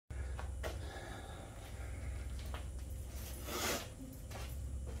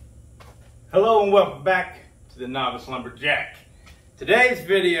Hello and welcome back to the Novice Lumberjack. Today's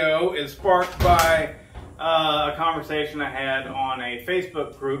video is sparked by a conversation I had on a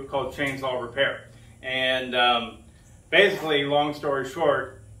Facebook group called Chainsaw Repair. And basically, long story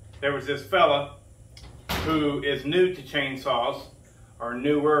short, there was this fella who is new to chainsaws, or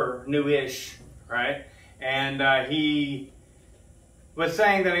newish, right? And he was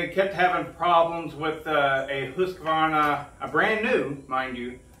saying that he kept having problems with a Husqvarna, a brand new, mind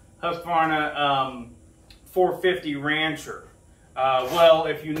you, Husqvarna 450 Rancher. Well,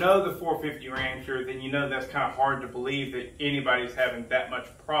 if you know the 450 Rancher, then you know that's kind of hard to believe that anybody's having that much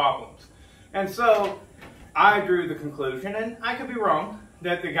problems. And so I drew the conclusion, and I could be wrong,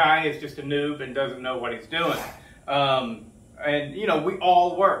 that the guy is just a noob and doesn't know what he's doing. And you know, we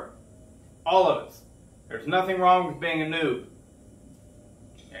all were. All of us. There's nothing wrong with being a noob.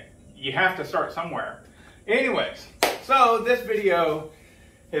 You have to start somewhere. Anyways, so this video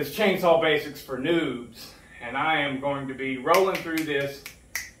is Chainsaw Basics for Noobs, and I am going to be rolling through this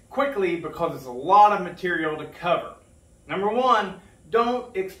quickly because it's a lot of material to cover. Number one,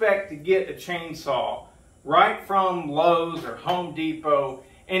 don't expect to get a chainsaw right from Lowe's or Home Depot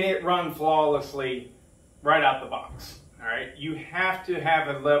and it run flawlessly right out the box. All right, you have to have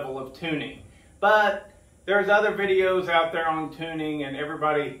a level of tuning. But there's other videos out there on tuning, and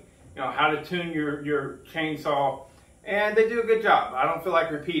everybody, you know, how to tune your chainsaw, and they do a good job. I don't feel like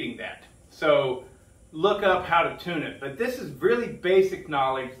repeating that. So look up how to tune it. But this is really basic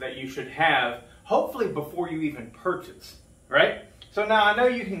knowledge that you should have, hopefully before you even purchase, right? So now I know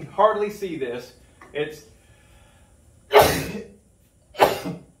you can hardly see this. It's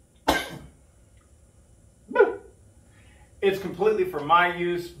it's completely for my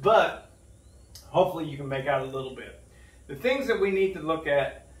use, but hopefully you can make out a little bit. The things that we need to look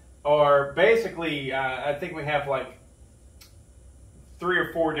at are basically, I think we have like 3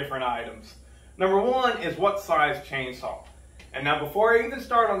 or 4 different items. Number one is what size chainsaw. And now before I even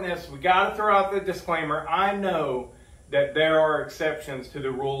start on this, we got to throw out the disclaimer. I know that there are exceptions to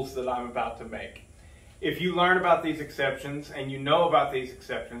the rules that I'm about to make. If you learn about these exceptions and you know about these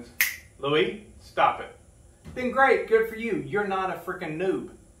exceptions, Louis, stop it. Then great, good for you. You're not a freaking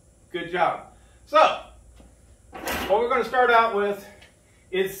noob. Good job. So, what we're going to start out with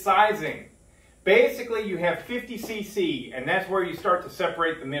is sizing. Basically, you have 50 cc, and that's where you start to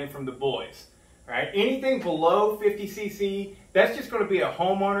separate the men from the boys. Right? Anything below 50 cc, that's just going to be a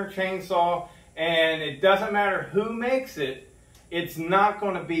homeowner chainsaw, and it doesn't matter who makes it, it's not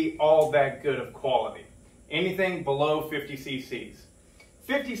going to be all that good of quality. Anything below 50 cc's.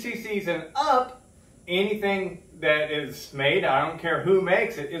 50 cc's and up, anything that is made, I don't care who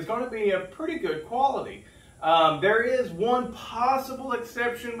makes it, is going to be a pretty good quality. There is one possible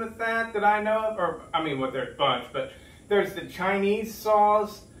exception with that I know of, or I mean, well, there's a bunch, but there's the Chinese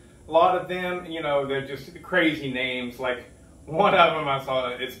saws. A lot of them, you know, they're just crazy names. Like one of them I saw,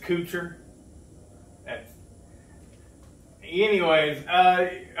 it's Kucher. Anyways,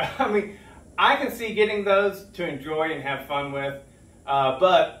 I mean, I can see getting those to enjoy and have fun with,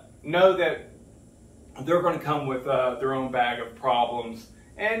 but know that they're going to come with their own bag of problems.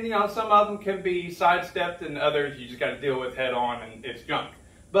 And, you know, some of them can be sidestepped and others you just got to deal with head on and it's junk.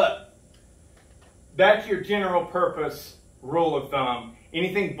 But that's your general purpose rule of thumb.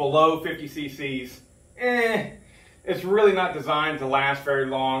 Anything below 50 cc's, it's really not designed to last very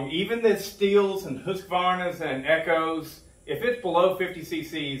long. Even the Stiehls and Husqvarnas and Echoes, if it's below 50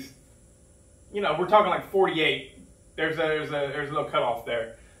 cc's, you know, we're talking like 48. There's a little cutoff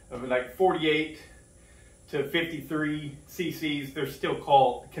there of like 48 to 53 cc's, they're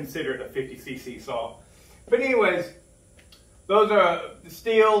still considered a 50 cc saw. But anyways, those are the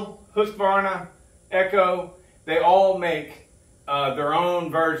Stihl, Husqvarna, Echo. They all make their own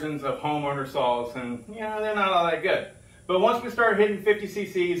versions of homeowner saws, and you know, they're not all that good. But once we start hitting 50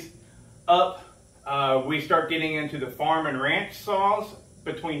 cc's up, we start getting into the farm and ranch saws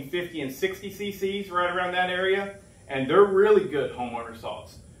between 50 and 60 cc's, right around that area, and they're really good homeowner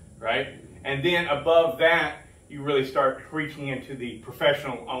saws, right? And then above that, you really start reaching into the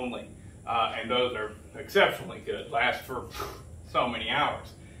professional only. And those are exceptionally good, last for so many hours.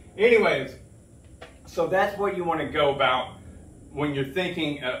 Anyways, so that's what you want to go about when you're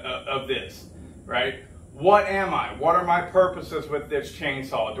thinking of this, right? What am I? What are my purposes with this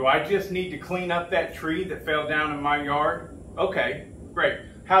chainsaw? Do I just need to clean up that tree that fell down in my yard? Okay, great.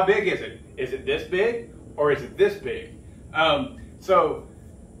 How big is it? Is it this big or is it this big?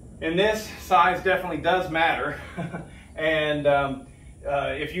 And this size definitely does matter. And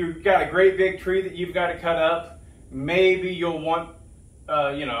if you've got a great big tree that you've got to cut up, maybe you'll want,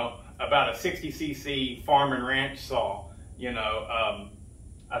 you know, about a 60 cc farm and ranch saw. You know,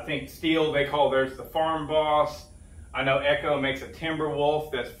 I think Stihl, they call theirs the Farm Boss. I know Echo makes a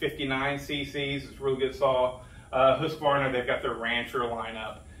Timberwolf that's 59 cc's. It's a really good saw. Husqvarna, they've got their Rancher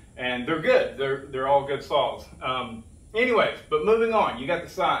lineup, and they're good. They're all good saws. Anyways, but moving on, you got the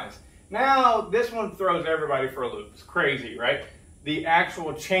size. Now, this one throws everybody for a loop. It's crazy, right? The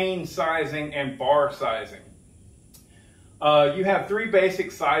actual chain sizing and bar sizing. You have three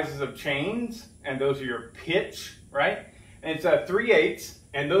basic sizes of chains, and those are your pitch, right? And it's 3/8,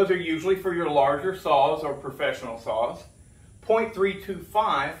 and those are usually for your larger saws or professional saws.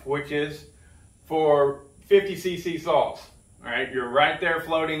 0.325, which is for 50 cc saws, all right? You're right there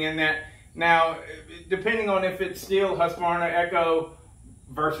floating in that. Now, depending on if it's Stihl, Husqvarna, Echo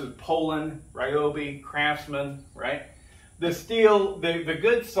versus Poulan, Ryobi, Craftsman, right? The Stihl, the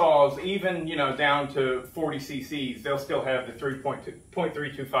good saws, even, you know, down to 40 cc's, they'll still have the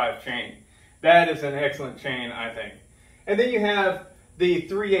 0.325 chain. That is an excellent chain, I think. And then you have the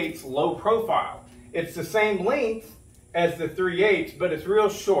 3/8 low profile. It's the same length as the 3/8, but it's real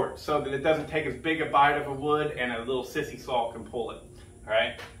short so that it doesn't take as big a bite of a wood and a little sissy saw can pull it, all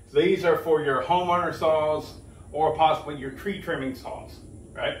right? So these are for your homeowner saws or possibly your tree trimming saws,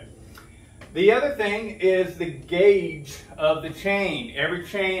 right? The other thing is the gauge of the chain. Every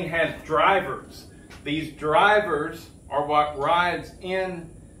chain has drivers. These drivers are what rides in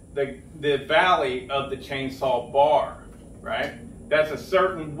the valley of the chainsaw bar, right? That's a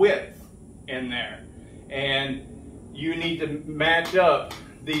certain width in there. And you need to match up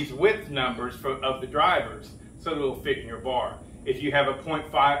these width numbers of the drivers so that it'll fit in your bar. If you have a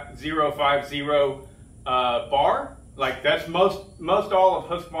 0.050 bar, like that's most all of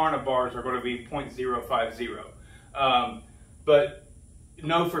Husqvarna bars are going to be 0.050. But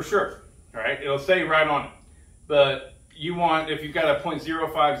know for sure, all right? It'll say right on it. But you want, if you've got a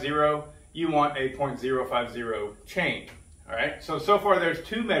 0.050, you want a 0.050 chain, all right? So far there's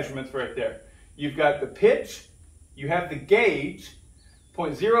two measurements right there. You've got the pitch, you have the gauge.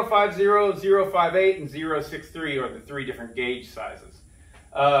 0.050, 0.58, and 0.63 are the three different gauge sizes.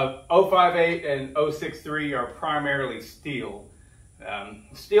 0.58 and 0.63 are primarily Stihl.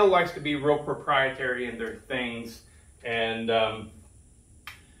 Stihl likes to be real proprietary in their things, and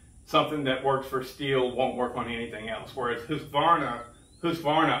something that works for Stihl won't work on anything else. Whereas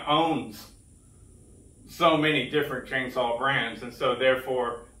Husqvarna owns so many different chainsaw brands, and so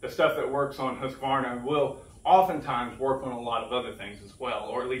therefore the stuff that works on Husqvarna will oftentimes work on a lot of other things as well,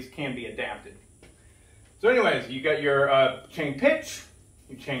 or at least can be adapted. So anyways, you got your chain pitch,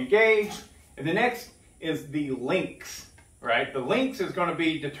 your chain gauge, and the next is the links, right? The links is going to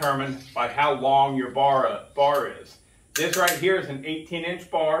be determined by how long your bar is. This right here is an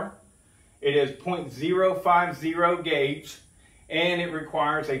 18-inch bar. It is 0.050 gauge, and it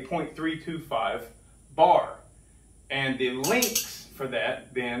requires a 0.325 bar. And the links for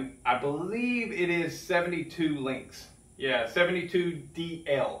that, then, I believe it is 72 links. Yeah, 72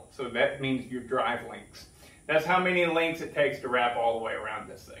 DL. So that means your drive links. That's how many links it takes to wrap all the way around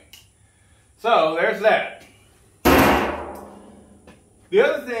this thing. So there's that. The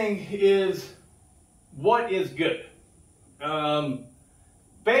other thing is, what is good?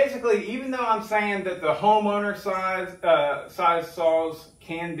 Basically, even though I'm saying that the homeowner size saws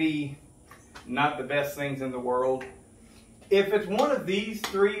can be not the best things in the world, if it's one of these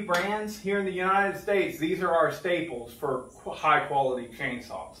three brands here in the United States, these are our staples for high quality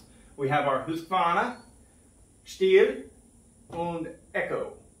chainsaws. We have our Husqvarna, Stihl, and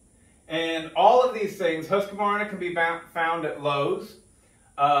Echo. And all of these things, Husqvarna can be found at Lowe's,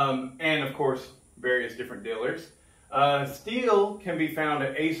 and of course, various different dealers. Stihl can be found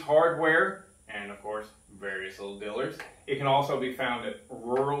at Ace Hardware, and of course, various little dealers. It can also be found at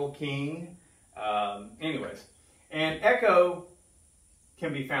Rural King. Anyways. And Echo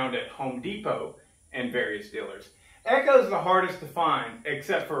can be found at Home Depot and various dealers. Echo is the hardest to find,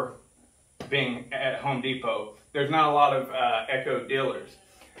 except for being at Home Depot. There's not a lot of Echo dealers.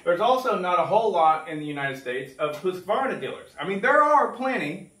 There's also not a whole lot in the United States of Husqvarna dealers. I mean, there are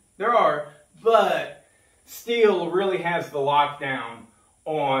plenty, but Stihl really has the lockdown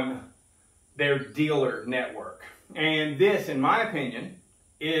on their dealer network. And this, in my opinion,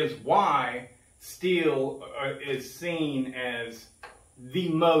 is why Stihl is seen as the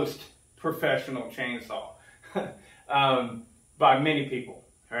most professional chainsaw by many people,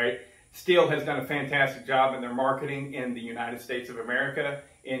 right? Stihl has done a fantastic job in their marketing in the United States of America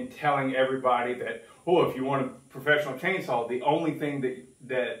in telling everybody that, oh, if you want a professional chainsaw, the only thing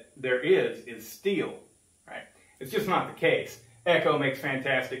that there is Stihl, right? It's just not the case. Echo makes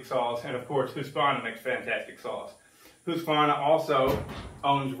fantastic saws, and of course Husqvarna makes fantastic saws. Husqvarna also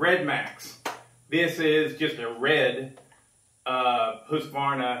owns Red Max. This is just a red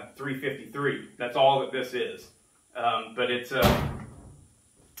Husqvarna 353. That's all that this is. But it's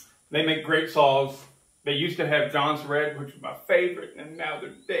they make great saws. They used to have John's Red, which was my favorite, and now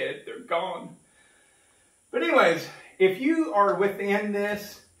they're dead. They're gone. But anyways, if you are within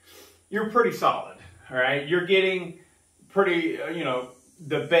this, you're pretty solid. All right, you're getting pretty,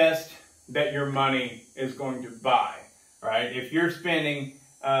 the best that your money is going to buy. Right? If you're spending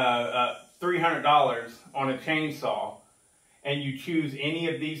 $300 on a chainsaw, and you choose any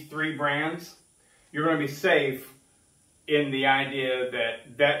of these 3 brands, you're going to be safe in the idea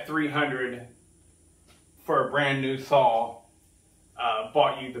that that $300 for a brand new saw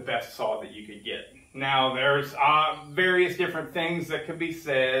bought you the best saw that you could get. Now, there's various different things that could be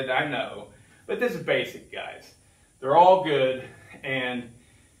said, I know, but this is basic, guys. They're all good, and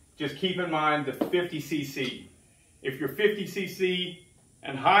just keep in mind the 50cc. If you're 50cc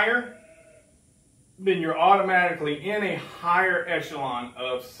and higher, then you're automatically in a higher echelon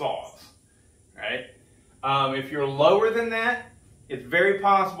of saws, right? If you're lower than that, it's very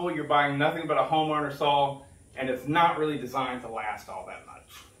possible you're buying nothing but a homeowner saw, and it's not really designed to last all that much,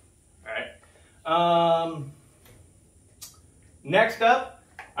 right? Next up,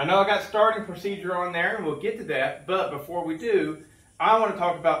 I know I got starting procedure on there, and we'll get to that, but before we do, I want to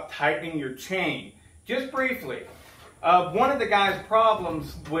talk about tightening your chain. Just briefly, one of the guy's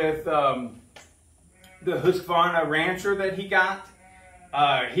problems with the Husqvarna Rancher that he got,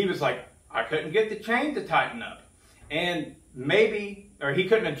 he was like, I couldn't get the chain to tighten up. And maybe, or he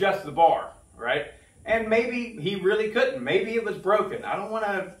couldn't adjust the bar, right? And maybe he really couldn't. Maybe it was broken. I don't want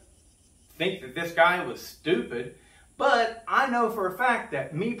to think that this guy was stupid, but I know for a fact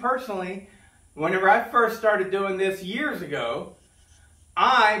that me personally, whenever I first started doing this years ago,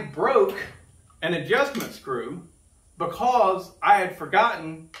 I broke an adjustment screw because I had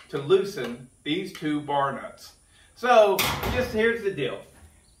forgotten to loosen these 2 bar nuts. So, just here's the deal,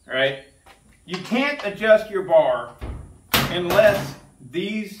 all right? You can't adjust your bar unless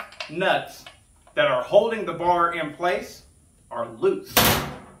these nuts that are holding the bar in place are loose.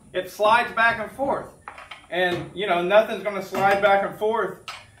 It slides back and forth. And, nothing's going to slide back and forth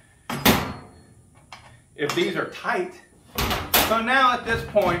if these are tight. So now at this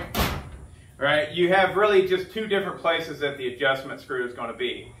point, right, you have really just 2 different places that the adjustment screw is going to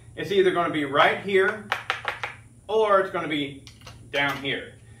be. It's either going to be right here, or it's going to be down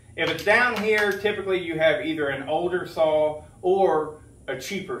here. If it's down here, typically you have either an older saw or a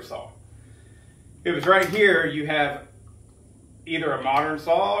cheaper saw. If it's right here, you have either a modern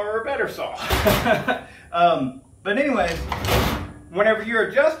saw or a better saw. But anyways, whenever you're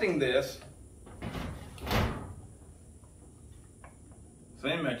adjusting this,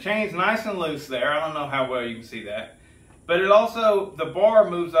 see, my chain's nice and loose there. I don't know how well you can see that. But it also, the bar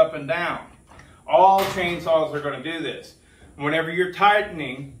moves up and down. All chainsaws are going to do this. Whenever you're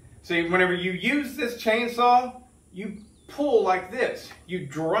tightening, see, whenever you use this chainsaw, you pull like this. You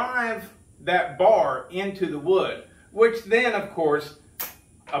drive that bar into the wood, which then, of course,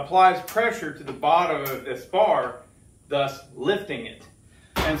 applies pressure to the bottom of this bar, thus lifting it.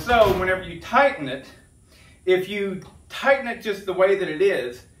 And so, whenever you tighten it, if you tighten it just the way that it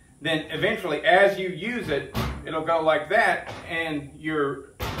is, then eventually, as you use it, it'll go like that, and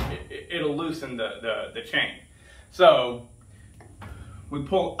it'll loosen the chain. So we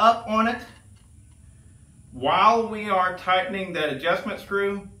pull up on it while we are tightening that adjustment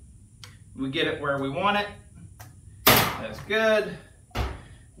screw. We get it where we want it. That's good.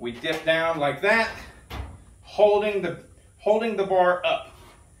 We dip down like that, holding the bar up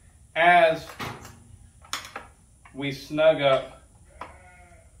as we snug up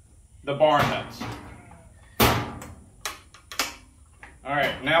the bar nuts. All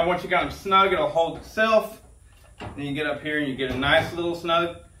right, now once you got them snug, it'll hold itself. Then you get up here and you get a nice little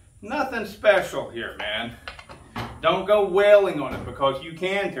snug. Nothing special here, man. Don't go wailing on it because you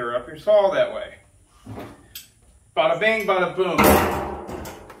can tear up your saw that way. Bada bing, bada boom.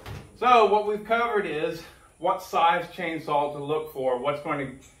 So what we've covered is what size chainsaw to look for, what's going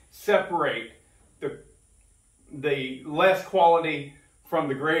to separate the less quality from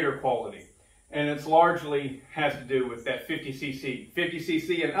the greater quality. And it's largely has to do with that 50cc.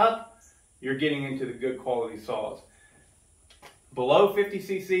 50cc and up, you're getting into the good quality saws. Below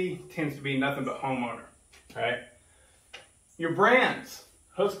 50cc tends to be nothing but homeowner, right? Your brands,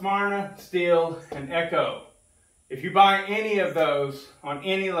 Husqvarna, Stihl, and Echo. If you buy any of those on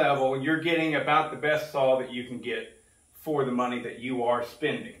any level, you're getting about the best saw that you can get for the money that you are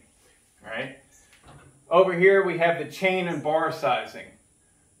spending, right? Over here we have the chain and bar sizing.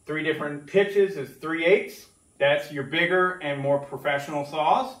 3 different pitches is 3/8. That's your bigger and more professional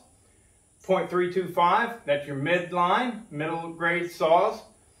saws. .325, that's your midline, middle grade saws,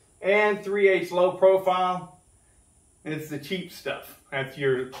 and 3/8 low profile. It's the cheap stuff. That's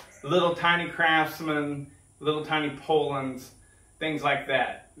your little tiny Craftsman, little tiny Polands, things like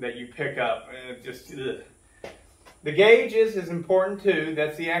that you pick up. And it just, ugh. The gauge is important too.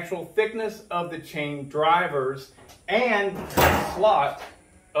 That's the actual thickness of the chain drivers and the slot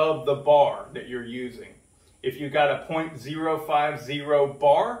of the bar that you're using. If you've got a .050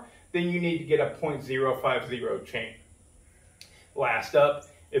 bar, then you need to get a .050 chain. Last up,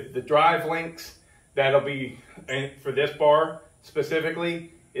 if the drive links, that'll be, for this bar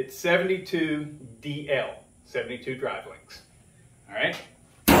specifically, it's 72 DL, 72 drive links. All right.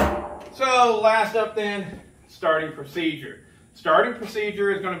 So last up then, starting procedure. Starting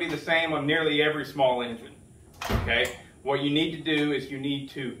procedure is going to be the same on nearly every small engine. Okay. What you need to do is you need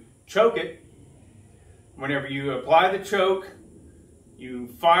to choke it. Whenever you apply the choke,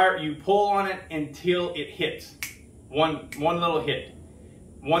 you pull on it until it hits. One little hit.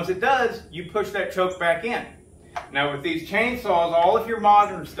 Once it does, you push that choke back in. Now with these chainsaws, all of your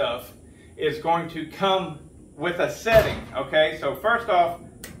modern stuff is going to come with a setting, okay? So first off,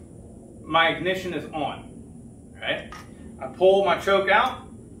 my ignition is on, right? I pull my choke out,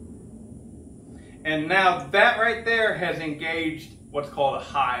 and now that right there has engaged what's called a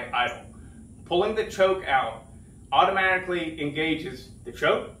high idle. Pulling the choke out automatically engages the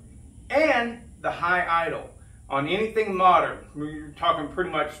choke and the high idle. On anything modern, we're talking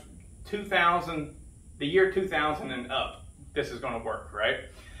pretty much 2000, the year 2000 and up, this is going to work, right?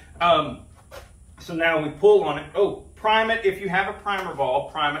 So now we pull on it. Oh, prime it. If you have a primer ball,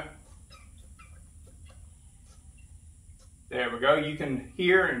 prime it. There we go. You can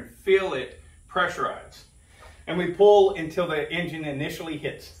hear and feel it pressurize. And we pull until the engine initially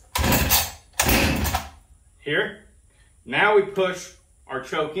hits. Here. Now we push our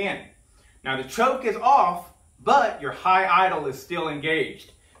choke in. Now the choke is off, but your high idle is still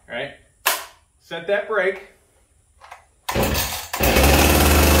engaged, right? Set that brake.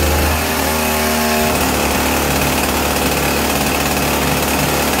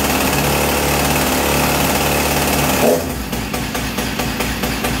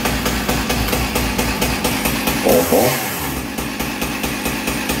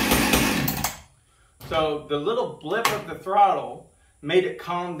 So the little blip of the throttle made it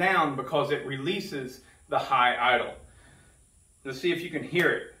calm down because it releases the high idle. Let's see if you can hear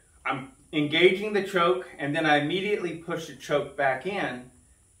it. I'm engaging the choke, and then I immediately push the choke back in,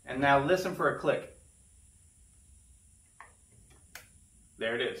 and now listen for a click.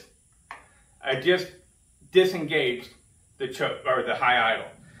 There it is. I just disengaged the choke, or the high idle.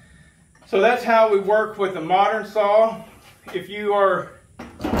 So that's how we work with a modern saw. If you are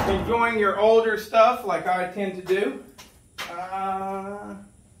enjoying your older stuff like I tend to do,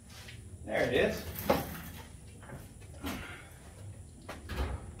 there it is.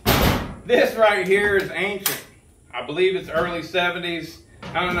 This right here is ancient. I believe it's early 70s.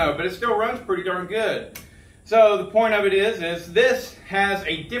 I don't know, but it still runs pretty darn good. So the point of it is this has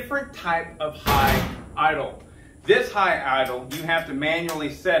a different type of high idle. This high idle, you have to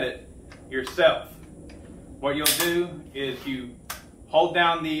manually set it yourself. What you'll do is you hold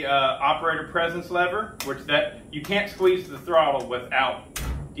down the operator presence lever, which you can't squeeze the throttle without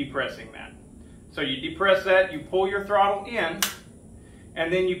depressing that. So you depress that, you pull your throttle in,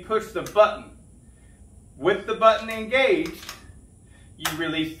 and then you push the button. With the button engaged, you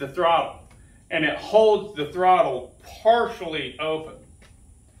release the throttle, and it holds the throttle partially open.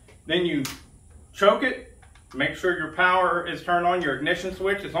 Then you choke it, make sure your power is turned on, your ignition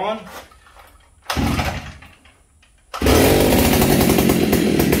switch is on.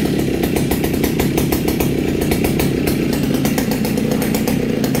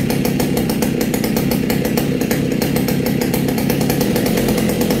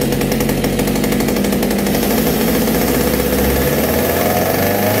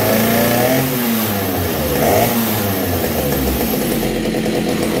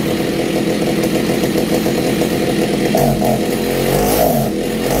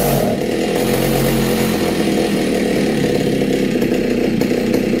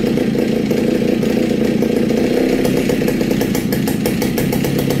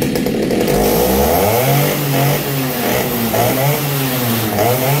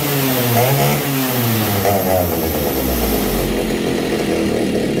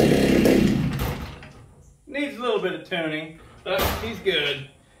 Needs a little bit of tuning, but he's good.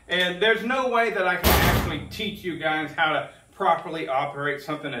 And there's no way that I can actually teach you guys how to properly operate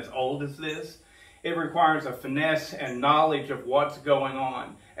something as old as this. It requires a finesse and knowledge of what's going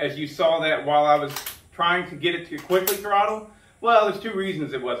on. As you saw that while I was trying to get it to quickly throttle, Well, there's two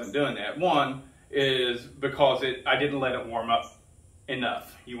reasons it wasn't doing that. One is because I didn't let it warm up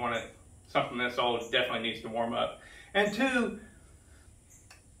enough. You want it, something that's old definitely needs to warm up. And two,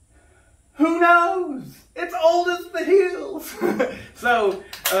 who knows? It's old as the hills. So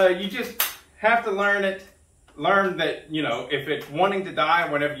you just have to learn it. Learn that, you know, if it's wanting to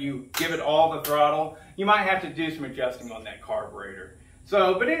die whenever you give it all the throttle, you might have to do some adjusting on that carburetor.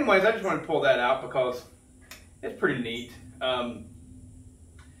 So, but anyways, I just want to pull that out because it's pretty neat. And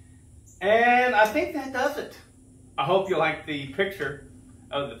I think that does it. I hope you like the picture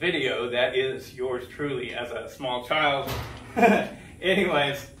of the video. That is yours truly as a small child.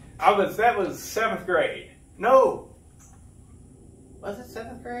 Anyways, that was 7th grade. No. Was it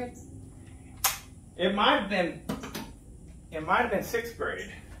 7th grade? It might have been 6th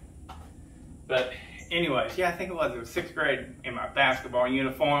grade. But anyways, yeah, I think it was 6th grade in my basketball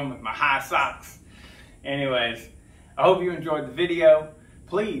uniform with my high socks. Anyways, I hope you enjoyed the video.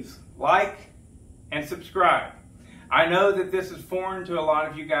 Please like and subscribe. I know that this is foreign to a lot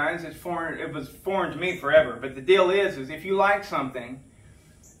of you guys. It was foreign to me forever. But the deal is if you like something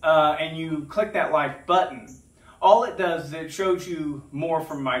and you click that like button, all it does is it shows you more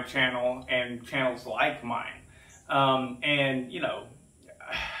from my channel and channels like mine. And, you know,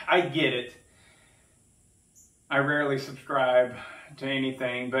 I get it. I rarely subscribe to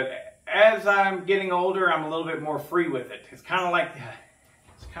anything, but as I'm getting older, I'm a little bit more free with it. It's kind of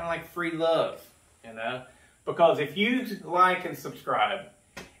like free love, you know? Because if you like and subscribe,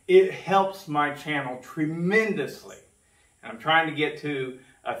 it helps my channel tremendously. And I'm trying to get to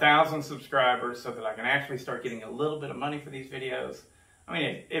 1,000 subscribers so that I can actually start getting a little bit of money for these videos. I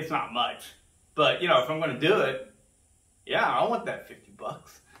mean, it's not much, but you know, if I'm going to do it, yeah, I want that 50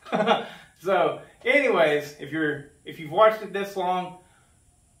 bucks. So anyways, if you've watched it this long,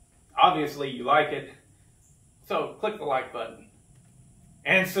 obviously you like it. So click the like button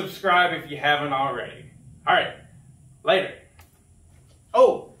and subscribe if you haven't already. All right, later.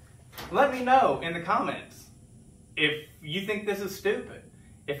 Oh, let me know in the comments if you think this is stupid,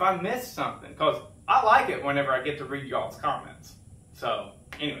 if I missed something, because I like it whenever I get to read y'all's comments. So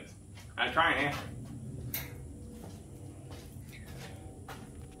anyways, I try and answer.